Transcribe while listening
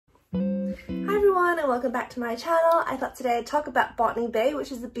Hi everyone and welcome back to my channel. I thought today I'd talk about Botany Bay,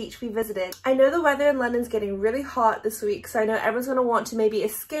 which is the beach we visited. I know the weather in London's getting really hot this week, so I know everyone's going to want to maybe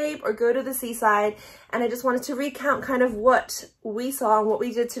escape or go to the seaside, and I just wanted to recount kind of what we saw and what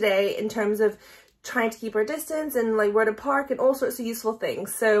we did today in terms of trying to keep our distance and like where to park and all sorts of useful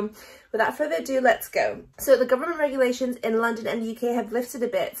things. So without further ado, let's go. So the government regulations in London and the UK have lifted a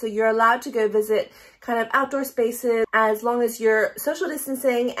bit, so you're allowed to go visit kind of outdoor spaces as long as you're social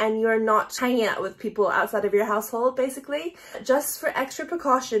distancing and you're not hanging out with people outside of your household, basically. Just for extra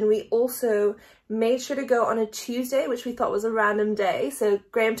precaution, we also made sure to go on a Tuesday, which we thought was a random day. So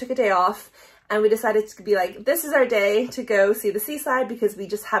Graham took a day off and we decided to be like, this is our day to go see the seaside, because we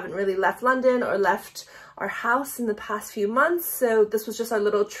just haven't really left London or left our house in the past few months. So this was just our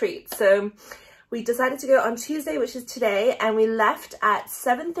little treat. So we decided to go on Tuesday, which is today, and we left at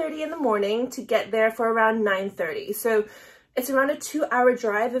 7:30 in the morning to get there for around 9:30. So it's around a 2-hour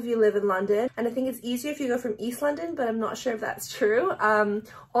drive if you live in London. And I think it's easier if you go from East London, but I'm not sure if that's true. All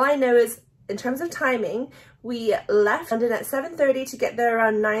I know is in terms of timing, we left London at 7:30 to get there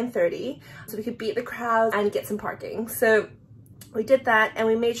around 9:30 so we could beat the crowd and get some parking. So we did that, and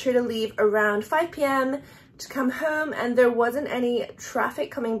we made sure to leave around 5 p.m. to come home, and there wasn't any traffic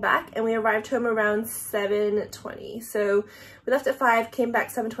coming back, and we arrived home around 7:20. So we left at 5, came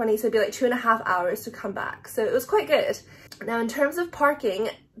back 7:20, so it'd be like 2.5 hours to come back. So it was quite good. Now in terms of parking,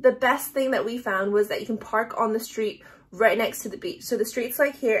 the best thing that we found was that you can park on the street right next to the beach. So the street's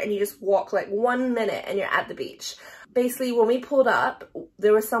like here, and you just walk like 1 minute and you're at the beach. Basically, when we pulled up,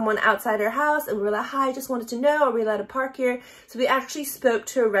 there was someone outside our house and we were like, hi, just wanted to know, are we allowed to park here? So we actually spoke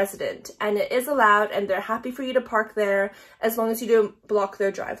to a resident, and it is allowed, and they're happy for you to park there as long as you don't block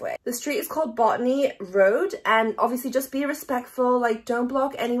their driveway. The street is called Botany Road, and obviously just be respectful, like don't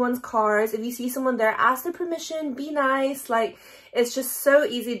block anyone's cars. If you see someone there, ask their permission, be nice. Like, it's just so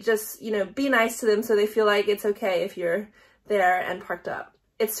easy to just, you know, be nice to them so they feel like it's okay if you're there and parked up.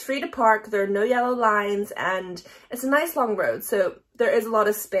 It's free to park, there are no yellow lines, and it's a nice long road, so there is a lot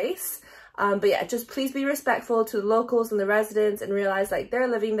of space. But yeah, just please be respectful to the locals and the residents and realize like they're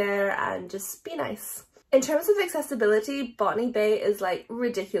living there, and just be nice. In terms of accessibility, Botany Bay is like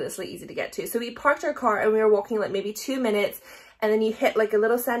ridiculously easy to get to. So we parked our car and we were walking like maybe 2 minutes, and then you hit like a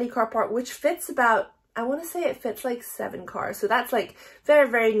little sandy car park, which fits about, I want to say it fits like 7 cars. So that's like very,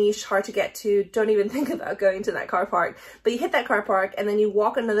 very niche, hard to get to. Don't even think about going to that car park. But you hit that car park and then you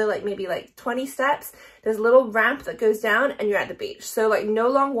walk another like maybe like 20 steps. There's a little ramp that goes down and you're at the beach. So like no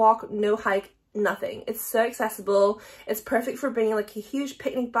long walk, no hike, nothing. It's so accessible. It's perfect for bringing like a huge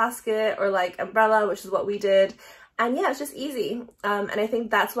picnic basket or like umbrella, which is what we did. And yeah, it's just easy. And I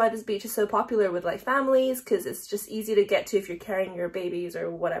think that's why this beach is so popular with like families, because it's just easy to get to if you're carrying your babies or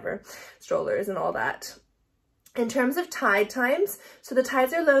whatever, strollers and all that. In terms of tide times, so the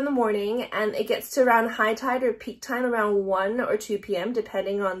tides are low in the morning, and it gets to around high tide or peak time around 1 or 2 p.m.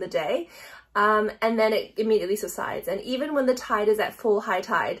 depending on the day. And then it immediately subsides. And even when the tide is at full high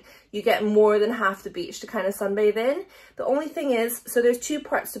tide, you get more than half the beach to kind of sunbathe in. The only thing is, so there's 2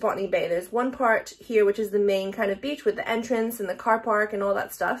 parts to Botany Bay. There's one part here, which is the main kind of beach with the entrance and the car park and all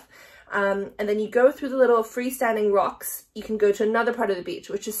that stuff. And then you go through the little freestanding rocks. You can go to another part of the beach,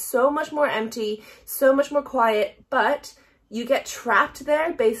 which is so much more empty, so much more quiet, but you get trapped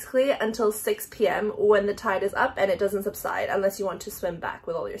there basically until 6 p.m. when the tide is up, and it doesn't subside unless you want to swim back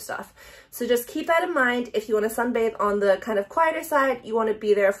with all your stuff. So just keep that in mind. If you want to sunbathe on the kind of quieter side, you want to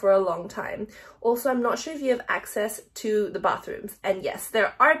be there for a long time. Also, I'm not sure if you have access to the bathrooms. And yes,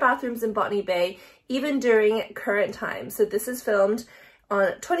 there are bathrooms in Botany Bay, even during current time. So this is filmed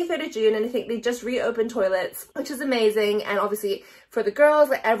on 23rd of June, and I think they just reopened toilets, which is amazing. And obviously for the girls,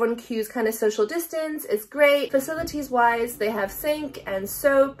 like everyone queues kind of social distance. It's great. Facilities wise, they have sink and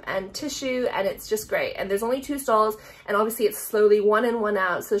soap and tissue, and it's just great. And there's only 2 stalls, and obviously it's slowly 1 in, 1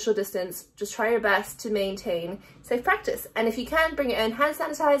 out, social distance. Just try your best to maintain safe practice. And if you can, bring your own hand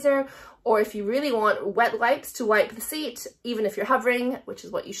sanitizer, or if you really want, wet wipes to wipe the seat, even if you're hovering, which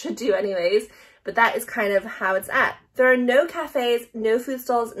is what you should do anyways. But that is kind of how it's at. There are no cafes, no food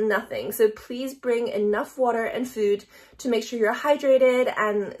stalls, nothing. So please bring enough water and food to make sure you're hydrated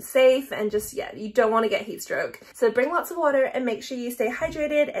and safe, and just, yeah, you don't want to get heat stroke. So bring lots of water and make sure you stay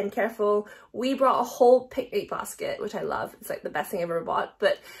hydrated and careful. We brought a whole picnic basket, which I love. It's like the best thing I've ever bought.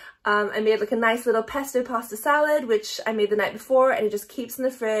 But I made like a nice little pesto pasta salad, which I made the night before, and it just keeps in the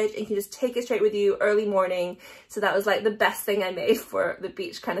fridge and you can just take it straight with you early morning. So that was like the best thing I made for the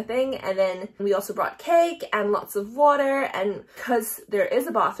beach kind of thing. And then we also brought cake and lots of water, and because there is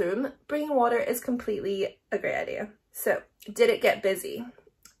a bathroom, bringing water is completely a great idea. So did it get busy?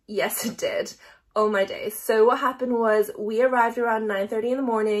 Yes, it did. Oh my days. So what happened was we arrived around 9:30 in the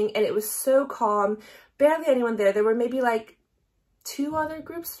morning and it was so calm, barely anyone there. There were maybe like 3 other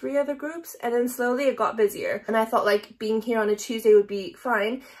groups, and then slowly it got busier, and I thought like being here on a Tuesday would be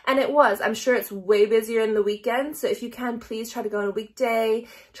fine, and it was. I'm sure it's way busier in the weekend, so if you can, please try to go on a weekday,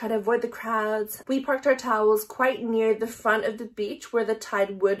 try to avoid the crowds. We parked our towels quite near the front of the beach where the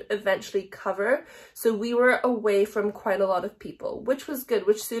tide would eventually cover, so we were away from quite a lot of people, which was good,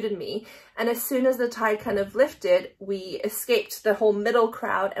 which suited me. And as soon as the tide kind of lifted, we escaped the whole middle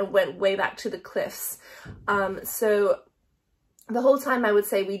crowd and went way back to the cliffs. So the whole time I would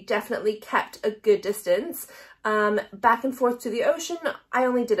say we definitely kept a good distance. Back and forth to the ocean, I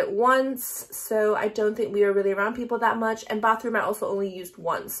only did it once, so I don't think we were really around people that much, and bathroom I also only used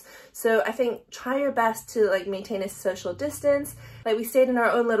once. So I think try your best to like maintain a social distance. Like we stayed in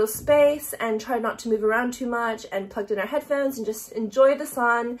our own little space and tried not to move around too much and plugged in our headphones and just enjoy the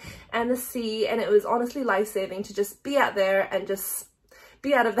sun and the sea, and it was honestly life-saving to just be out there and just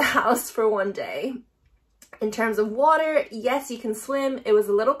be out of the house for one day. In terms of water, yes, you can swim. It was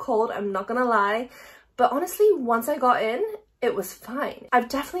a little cold, I'm not gonna lie, but honestly, once I got in, it was fine. I've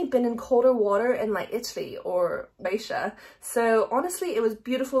definitely been in colder water in like Italy or Croatia, so honestly, it was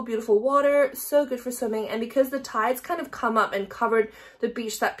beautiful, beautiful water, so good for swimming. And because the tides kind of come up and covered the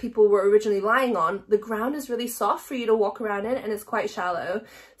beach that people were originally lying on, the ground is really soft for you to walk around in, and it's quite shallow.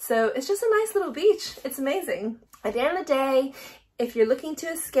 So it's just a nice little beach. It's amazing. At the end of the day, if you're looking to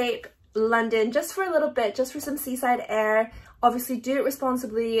escape London just for a little bit, just for some seaside air, obviously do it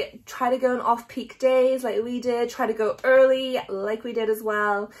responsibly. Try to go on off-peak days like we did, try to go early like we did as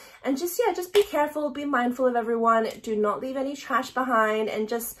well, and just be careful, be mindful of everyone, do not leave any trash behind, and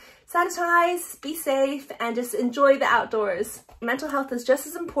just sanitize, be safe, and just enjoy the outdoors. Mental health is just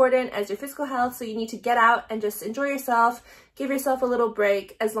as important as your physical health, so you need to get out and just enjoy yourself, give yourself a little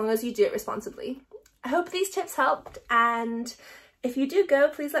break, as long as you do it responsibly. I hope these tips helped, and if you do go,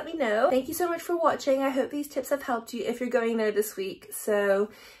 please let me know. Thank you so much for watching. I hope these tips have helped you if you're going there this week. So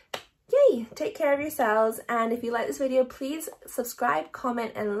yay, take care of yourselves. And if you like this video, please subscribe,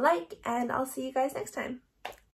 comment, and like, and I'll see you guys next time.